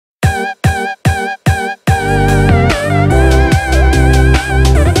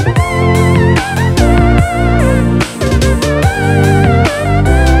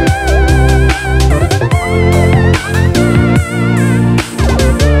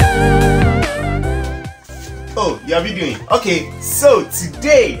are we doing? Okay, so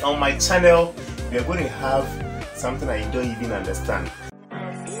today on my channel, we are going to have something I don't even understand.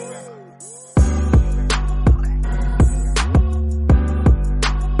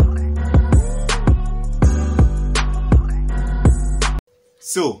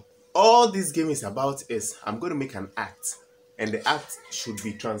 So, all this game is about is I'm going to make an act, and the act should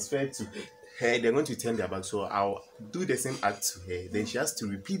be transferred to her. They're going to turn their back, so I'll do the same act to her. Then she has to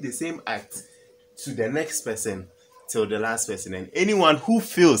repeat the same act to the next person till the last person, and anyone who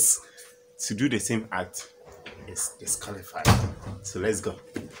fails to do the same act is disqualified. So let's go.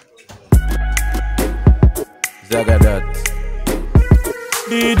 Zagadat.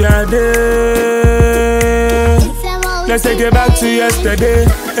 Let's take it back to yesterday,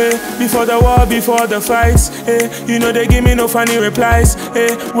 before the war, before the fights, you know they give me no funny replies,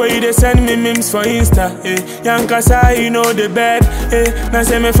 where you they send me memes for Insta, Yankasa, you know the bed, now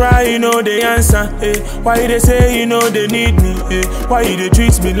say me fry, you know the answer, why you they say you know they need me, why you they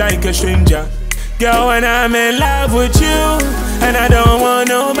treat me like a stranger, girl, when I'm in love with you, and I don't want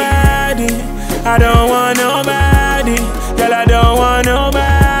nobody, I don't want nobody, girl, I don't want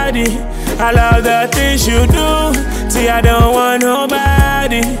nobody, I love the things you do. See, I don't want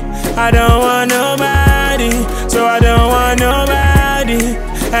nobody, I don't want nobody, so I don't want nobody,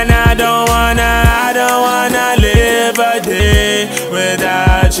 and I don't wanna live a day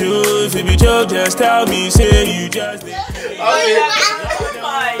without you. If you be joke, just tell me, say you just did. Okay.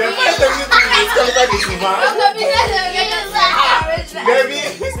 The first time you disqualify this woman,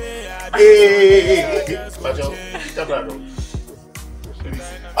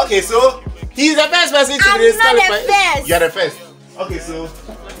 okay, so he's the first person to be disqualified. You are the first. Okay, so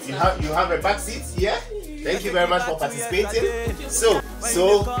you have a back seat here. Thank you very much for participating. So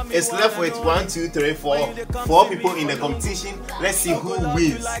it's left with 1, 2, 3, 4 people in the competition. Let's see who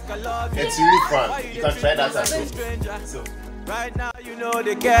wins. It's really fun. You can try that as well. So right now you know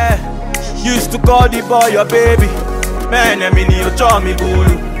they care. Used to call the boy your baby. Man, I mean you told me boo.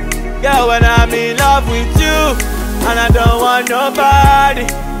 Yeah, when I'm in love with you, and I don't want nobody,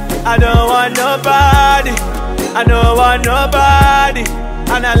 I don't want nobody, I don't want nobody,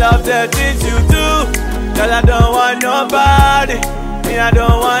 and I love the things you do, girl, I don't want nobody, me I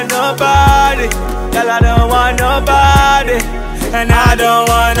don't want nobody, girl, I don't want nobody, and I don't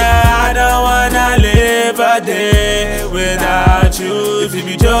wanna live a day without you. If you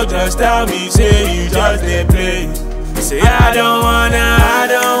be joke, just tell me, say you just dey play. Say I don't wanna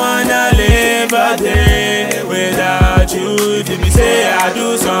live a day without you. If you say I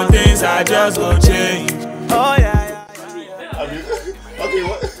do some things, I just go change. Oh yeah. Okay,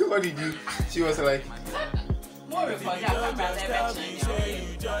 what did you? She was like.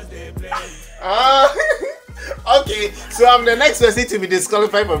 Okay, so I'm the next person to be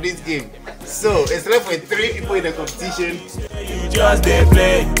disqualified from this game. So it's left with 3 people in the competition. You just dey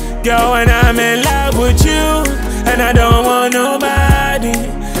play, girl. When I'm in love with you, and I don't want nobody,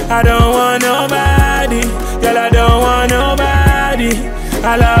 I don't want nobody, girl, I don't want nobody,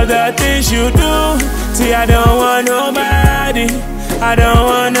 I love the things you do. See, I don't want nobody, I don't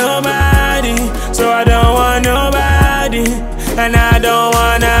want nobody, so I don't want nobody, and I don't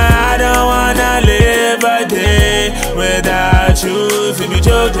wanna live a day without you. If you be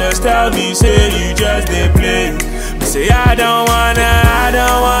joke, just tell me, say you just dey play. Say I don't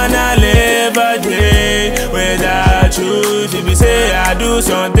wanna live a day without you. If you say I do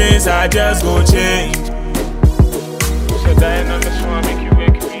some things, I just go change. So dynamics wanna make you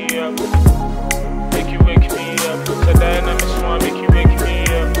wake me up, make you wake me up. So dynamics wanna make you wake me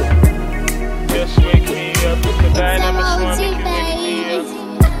up, just wake me up. So dynamics wanna make you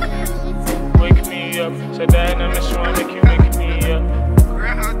wake me up, so dynamics wanna make you wake me up.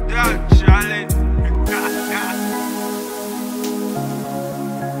 Challenge.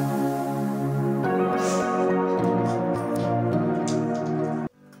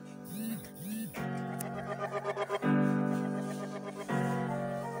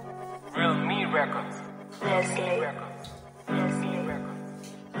 Real Me Records.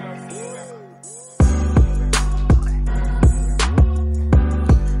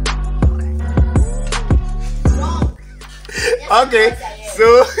 Okay,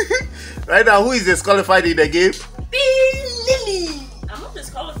 so right now, who is disqualified in the game? Lily. I'm not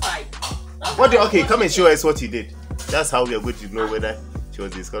disqualified. What? Okay, come and show us what you did. That's how we are going to know whether she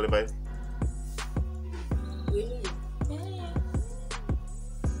was disqualified. Really? Yeah.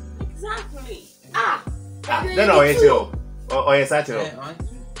 Exactly. Then I'll hit you. Or yes, I tell.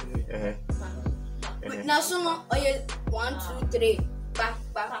 Now, so no, 1, 2, 3.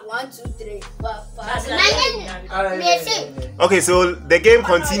 1, 2, 3. Okay, so the game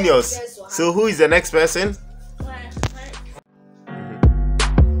continues. So who is the next person?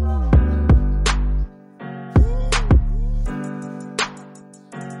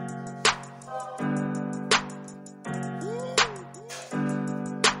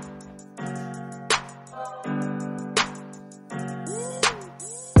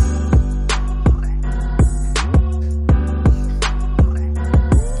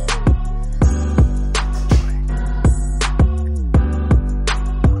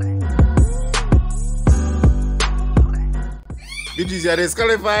 Lily, you are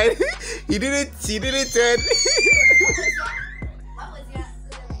disqualified. He didn't turn.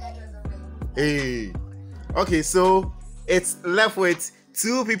 Hey. Okay, so it's left with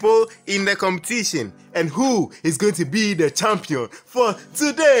 2 people in the competition, and who is going to be the champion for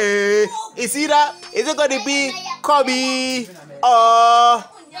today? Is it going to be Kobe or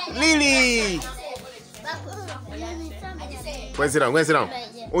Lily? Go and sit down.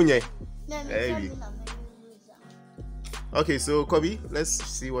 Unye. Okay, so Kobe, let's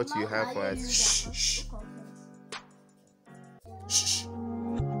see what you have for us. Shh.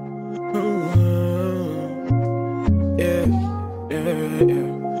 Yeah.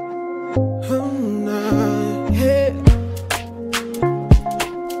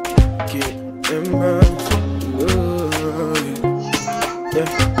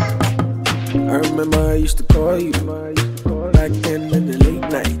 I remember I used to call you back then in the late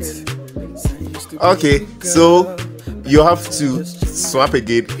nights. Okay, so you have to swap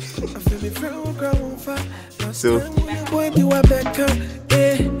again. So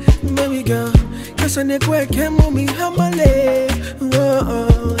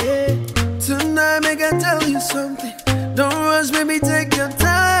tonight, make I tell you something. Don't rush, baby, take your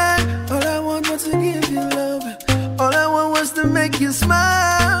time. All I want was to give you love. All I want was to make you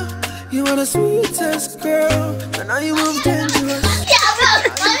smile. You are the sweetest girl, and now you move dangerous.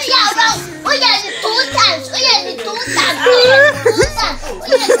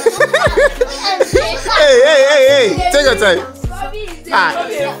 Hey, take your time.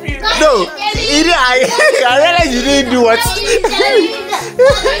 No, I realized you didn't do what.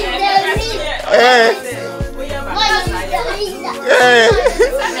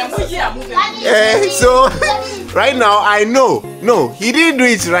 So right now I know. No, he didn't do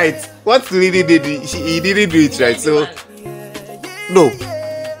it right. What Lily did, he didn't do it right. So no,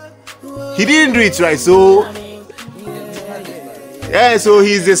 he didn't do it right. So so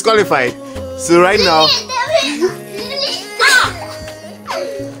he's disqualified. So right now.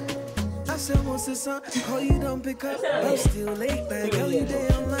 Call you don't pick up, I'm still late back. Girl, you day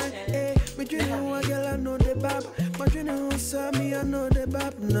online, eh? But you know what, girl, I know the bop. But you know who saw me, I know the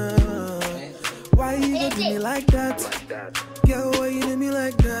bop now. Why you go do me like that? Girl, why you do me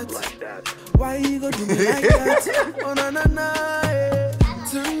like that? Why you go do me like that? Oh, na, eh.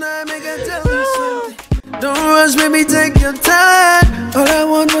 Tonight, make I tell you something. Don't rush, baby, take your time. All I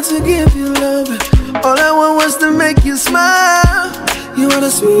want was to give you love. All I want was to make you smile. You are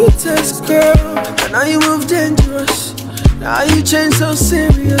the sweetest girl, and now you move dangerous. Now you change so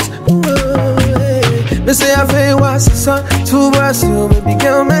serious. Whoa, hey. They say I feel what's the sun. 2 bars, you baby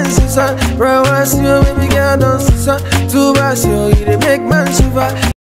girl, man, son. Bro, what's you, baby girl, don't see son. 2 bars, you they make man shiver.